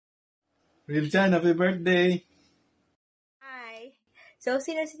Rilchan, happy birthday! Hi! So,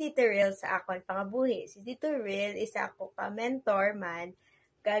 sino si Tito Real sa akon pangabuhi? Si Tito Real, isa ako ka-mentor man,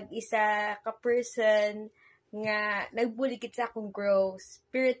 kag isa ka-person nga nagbulikit sa akong grow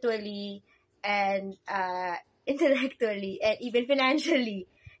spiritually and intellectually and even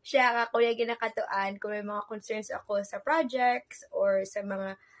financially. Siya ako yung ginakatuan kung may mga concerns ako sa projects or sa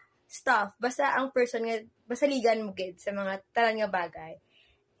mga stuff. Basta ang person nga, basaligan mo gid sa mga talan nga bagay.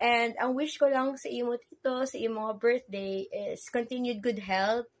 And ang wish ko lang sa imo tito, sa imo nga birthday is continued good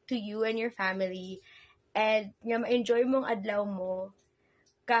health to you and your family. And nga ma-enjoy mong adlaw mo.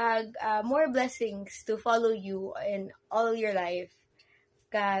 Kag more blessings to follow you in all your life.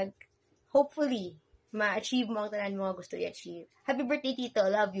 Kag hopefully, ma-achieve mo ang tanan mo nga gusto i-achieve. Happy birthday, Tito.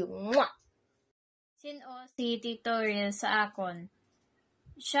 Love you. Mwah! Sino si Tito Real sa akon?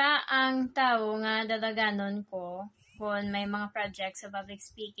 Siya ang tao nga dalaganon ko kung may mga projects sa public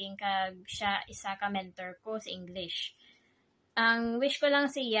speaking kag siya isa ka mentor ko sa English. Ang wish ko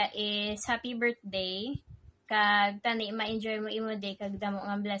lang sa iya is happy birthday kag tani ma-enjoy mo imo day kag damo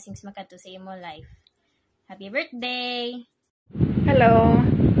nga blessings makato sa imo life. Happy birthday! Hello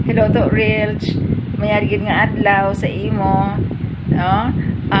to Rilch. Mayari gid nga adlaw sa imo, no?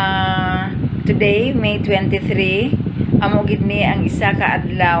 Today, May 23, amo gid ni ang isa ka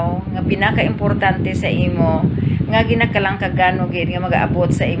adlaw nga pinaka-importante sa imo nga ginakalang kagano gid nga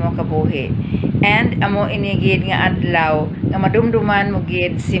magaabot sa imo kabuhi. And amo ini gid nga adlaw nga madumduman mo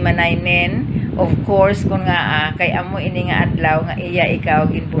gid si Manaynen, of course kung nga kay amo ini nga adlaw nga iya ikaw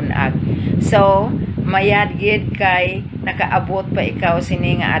ginbunag. So mayad gid kay nakaabot pa ikaw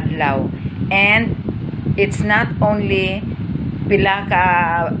sini nga adlaw. And it's not only pila ka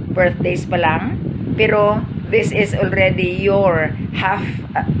birthdays pa lang, pero this is already your half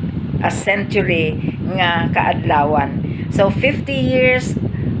a century nga kaadlawan. So 50 years,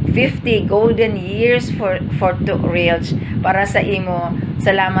 50 golden years for to Reals para sa imo.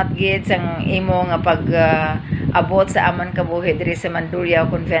 Salamat gid sa imo nga pag abot sa amon kabuhi diri sa Mandurriao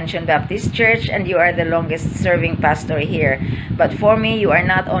Convention Baptist Church, and you are the longest serving pastor here. But for me, you are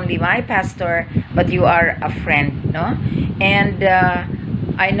not only my pastor, but you are a friend, no? And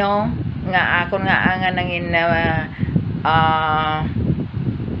I know nga ako nga nangin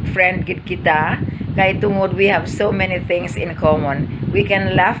friend gid kita kay tungod we have so many things in common. We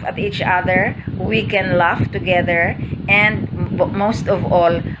can laugh at each other, we can laugh together, and most of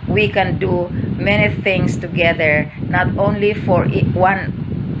all, we can do many things together, not only for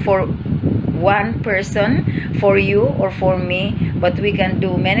one person, for you or for me, but we can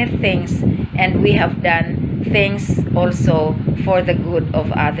do many things, and we have done things also for the good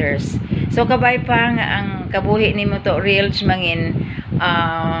of others. So kabay pa nga ang kabuhi nimo to Reals mangin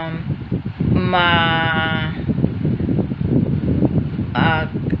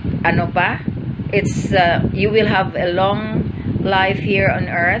ano pa, it's you will have a long life here on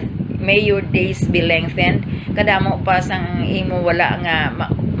earth. May your days be lengthened. Kadamo pa sang imo wala nga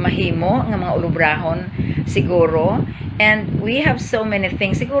mahimo nga mga ulubrahon siguro. And we have so many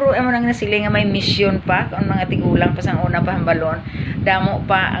things. Siguro amo nang nasili nga may mission pa kung mga tigulang pa sang una pa hambalon. Damo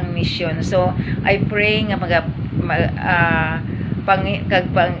pa ang mission. So I pray nga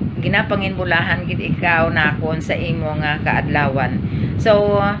ginapanginbulahan gid ikaw nakon sa imo nga kaadlawan.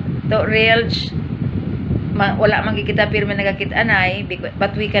 So to Reals, wala man kita pirmi nagakit-anay,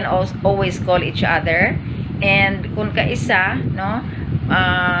 but we can always call each other. And kung kaisa, no,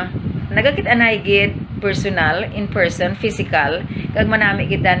 nagakit-anay gid personal, in person, physical, kag manami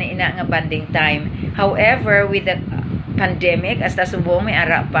kita ni ina nga bonding time. However, with the pandemic, hasta subong may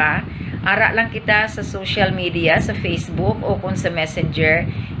ara pa, ara lang kita sa social media, sa Facebook o kung sa Messenger.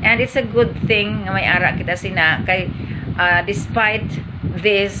 And it's a good thing nga may ara kita sina kay despite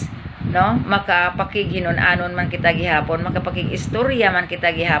this, no, makapakighinon-anon man kita gihapon, makapakig-istorya man kita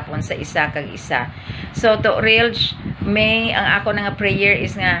gihapon sa isa kag isa. So to Reals, may ang ako nga prayer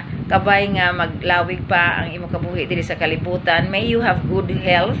is nga kabay nga maglawig pa ang imo kabuhi diri sa kalibutan. May you have good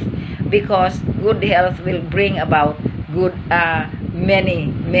health, because good health will bring about good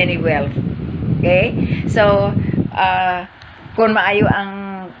many wealth. Okay? So kung maayo ang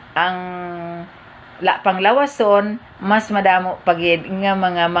panglawason, mas madamo pagid nga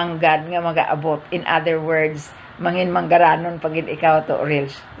mga manggad nga magaabot. In other words, mangin manggaranon pagid ikaw to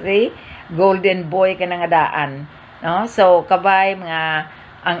Reals. See? Golden boy ka nga daan, no? So kabay mga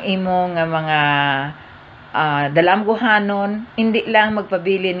ang imo nga mga dalamguhanon, hindi lang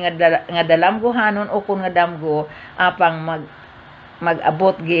magpabilin nga dalamguhanon o kun nga damgo apang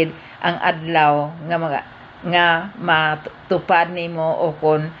magabot gid ang adlaw nga matupad nimo o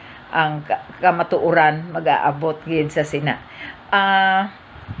kun ang kamatuoran mag-aabot gid sa sina.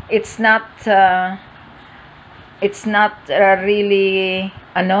 it's not really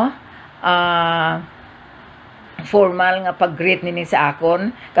formal nga pag-greet nini sa akon.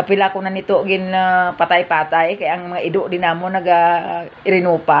 Kapila ko na nito gin patay-patay kay ang mga ido dinamo naga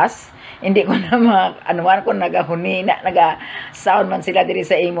irinupas. Hindi ko na anuan ko nagahuni na naga-sound man sila diri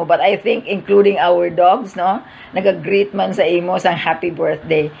sa imo, but I think including our dogs, no, naga-greet man sa imo sang happy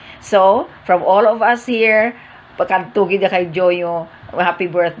birthday. So from all of us here, pagkanto gid kay Joyo, happy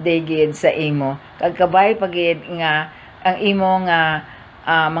birthday gid sa imo. Kagkabay pagid nga ang imo nga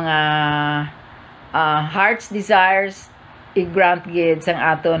mga heart's desires i-grant gid sang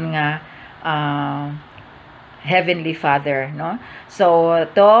aton nga Heavenly Father, no? So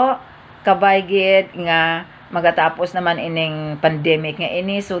to kabay gid nga magatapos naman ining pandemic nga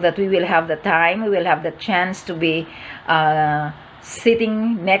ini, so that we will have the time, we will have the chance to be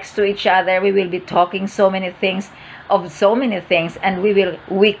sitting next to each other. We will be talking so many things, and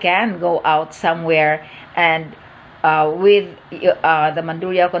we can go out somewhere, and with the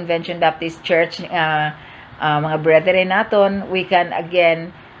Mandurriao Convention Baptist Church mga brethren naton, we can again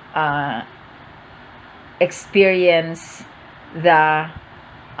experience the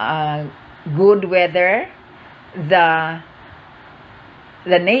good weather, the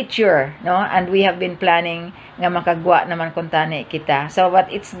nature, no? And we have been planning nga makagwa naman kuntani kita. So but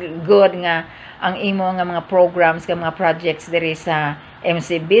it's good nga ang imo nga mga programs, nga mga projects diri sa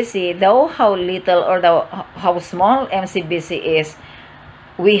MCBC, though how little or how small MCBC is,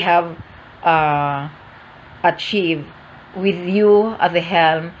 we have achieved with you at the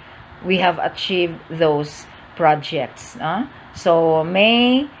helm. We have achieved those projects, no? So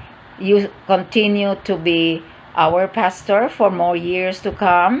may you continue to be our pastor for more years to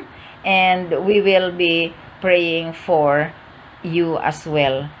come, and we will be praying for you as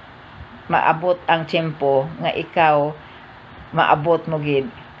well. Maabot ang tiyempo nga ikaw maabot mo gid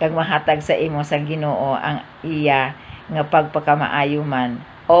kag mahatag sa imo sa Ginoo ang iya nga pagpakamaayo man.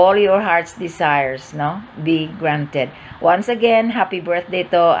 All your heart's desires, no, be granted. Once again, happy birthday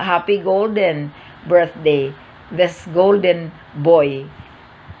to happy golden birthday, this golden boy.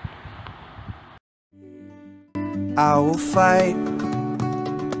 I will fight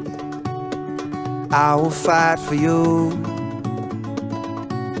for you.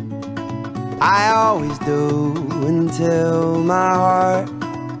 I always do, until my heart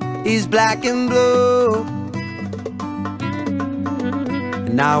is black and blue.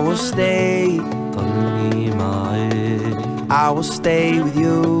 And I will stay, I will stay with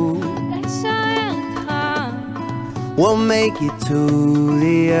you. We'll make it to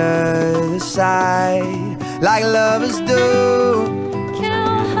the other side, like lovers do.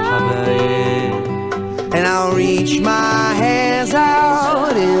 And I'll reach my hands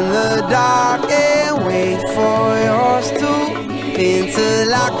out in the dark and wait for yours to,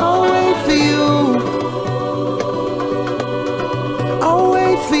 until I can't wait for you. I'll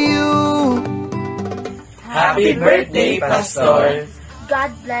wait for you. Happy birthday, Pastor!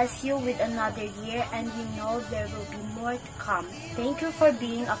 God bless you with another year, and we know there will be more to come. Thank you for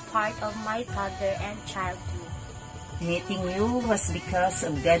being a part of my father and childhood. Meeting you was because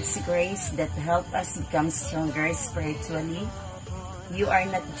of God's grace that helped us become stronger spiritually. You are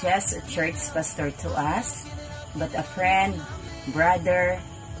not just a church pastor to us, but a friend, brother,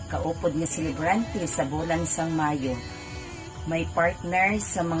 kaupod nga celebrante sa bulan sang Mayo. May partner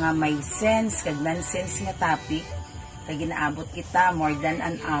sa mga may sense kag nonsense nga topic, kag ginaabot kita more than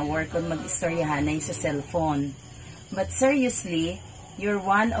an hour kung mag-istoryahanay sa cellphone. But seriously, you're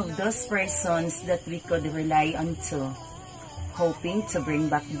one of those persons that we could rely on to, hoping to bring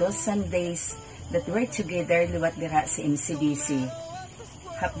back those Sundays that we're together liwat dira sa MCBC.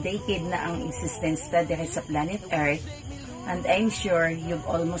 Half-decade na ang existence ta dira sa planet Earth, and I'm sure you've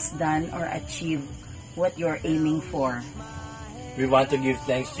almost done or achieved what you're aiming for. We want to give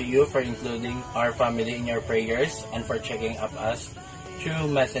thanks to you for including our family in your prayers and for checking up us through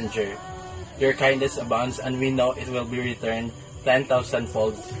Messenger. Your kindness abounds, and we know it will be returned 10,000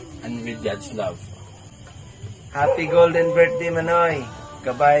 folds and with God's love. Happy golden birthday, Manoy!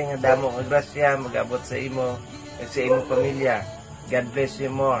 Kabay nga damo nga grasya magabot sa imo at sa imong pamilya. God bless you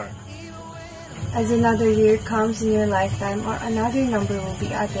more. As another year comes in your lifetime or another number will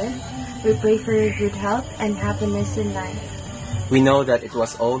be added, we pray for your good health and happiness in life. We know that it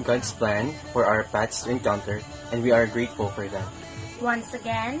was all God's plan for our paths to encounter, and we are grateful for that. Once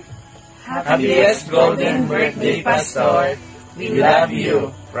again, Happiest golden birthday, Pastor! We love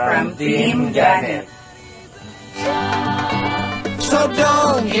you from Team Janet. So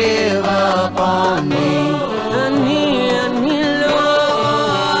don't give up on me. I need love.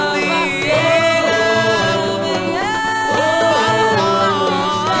 The end of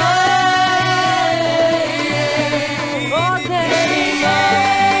the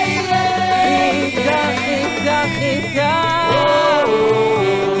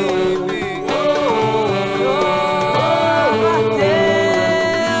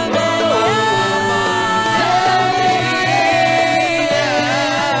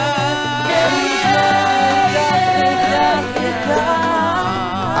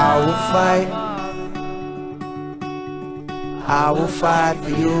fight for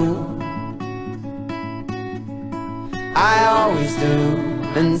you. I always do,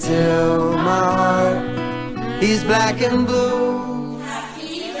 until my heart is black and blue.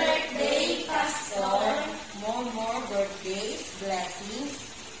 Happy birthday, Pastor. More birthdays, blessings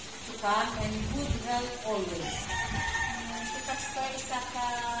to come, and good health always. Si Pastor, isa ka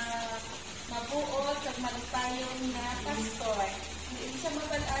mabuot at malupayong na pastor. Hindi siya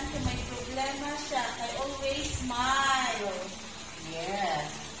mabalaan kung may problema siya. I always smile. Yes.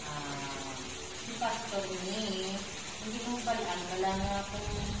 Si Pastor ni, hindi mo balaan. Wala nga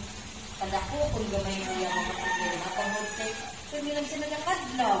kung kadako kung gamay mo yung mga problema. Pag-hotek, hindi lang siya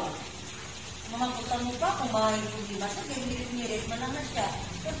nagkakadlaw. Mamagutan mo pa kung may problema. Sabi, mirit-mirit mo lang na siya.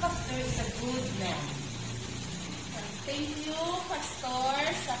 The Pastor is a good man. Thank you, Pastor,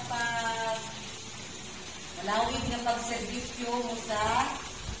 sa malawig na pagservisyo mo sa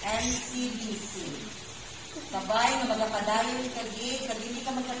NCBC. Kabay na magapadayon kagi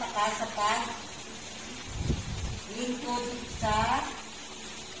ka magkataka sa lingkod sa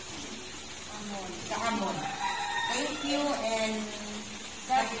Amon. Thank you and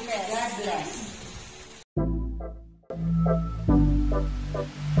God bless.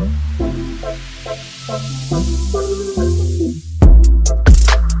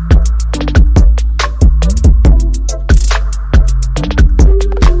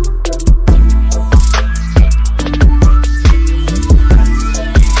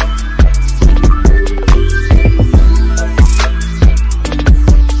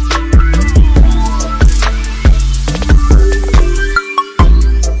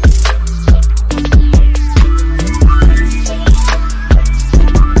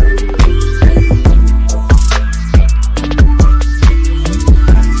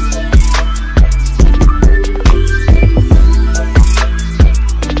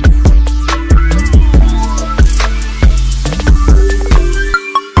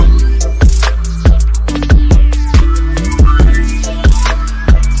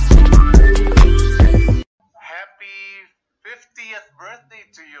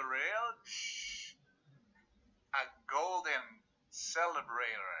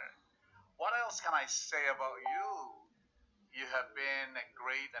 Celebrator. What else can I say about you? You have been a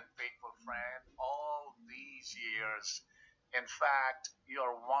great and faithful friend all these years. In fact,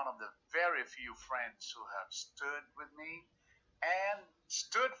 you're one of the very few friends who have stood with me and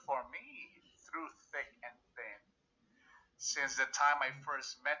stood for me through thick and thin. Since the time I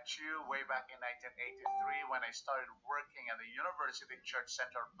first met you way back in 1983 when I started working at the University Church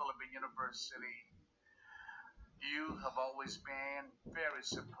Center of Philippine University, you have always been very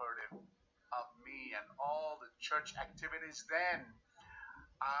supportive of me and all the church activities. Then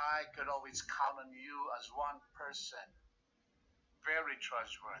I could always count on you as one person, very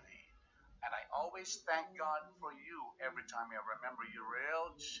trustworthy. And I always thank God for you every time I remember you,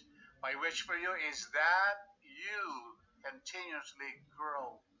 Rilge. My wish for you is that you continuously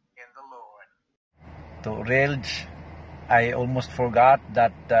grow in the Lord. To Rilge, I almost forgot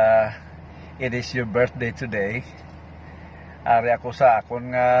that it is your birthday today. Ari ako sa akong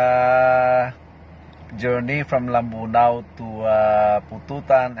journey from Lambunao to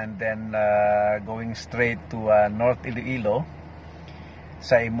Pututan and then going straight to North Iloilo.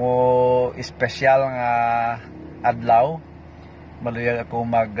 Sa imo espesyal nga adlaw, maluyag ako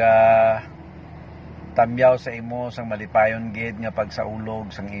tamyaw sa imo sang malipayon gid nga pagsaulog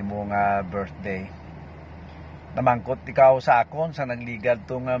sang imo nga birthday. Namangkot ikaw sa akon sa nagligad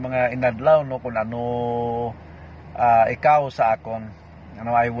tong mga inadlaw no kung ano ikaw sa akon.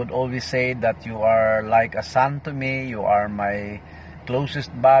 I would always say that you are like a son to me. You are my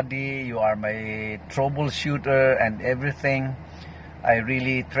closest buddy. You are my troubleshooter and everything. I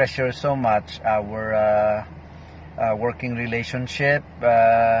really treasure so much our working relationship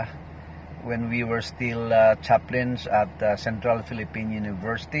when we were still chaplains at Central Philippine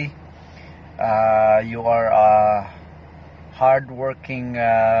University. You are a hard-working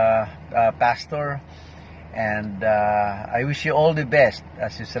pastor, and I wish you all the best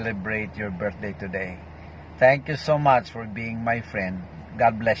as you celebrate your birthday today. Thank you so much for being my friend.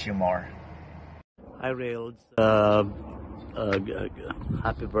 God bless you more. Hi, Rails.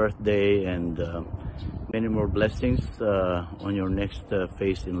 Happy birthday and many more blessings on your next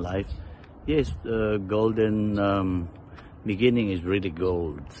phase in life. Yes, golden beginning is really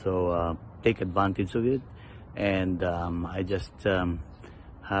gold. So take advantage of it, and I just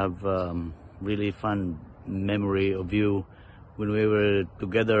have really fun memory of you when we were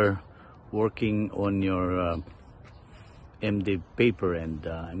together working on your MD paper, and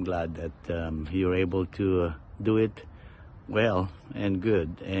I'm glad that you're able to do it well and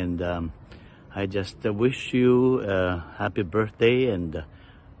good, and I just wish you a happy birthday and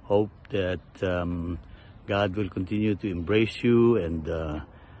hope that God will continue to embrace you and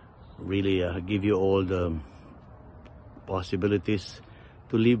really give you all the possibilities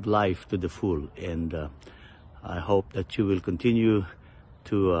to live life to the full. And I hope that you will continue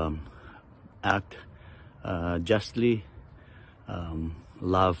to act justly,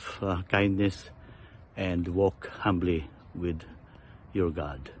 love kindness, and walk humbly with your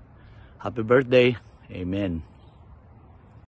God. Happy birthday. Amen.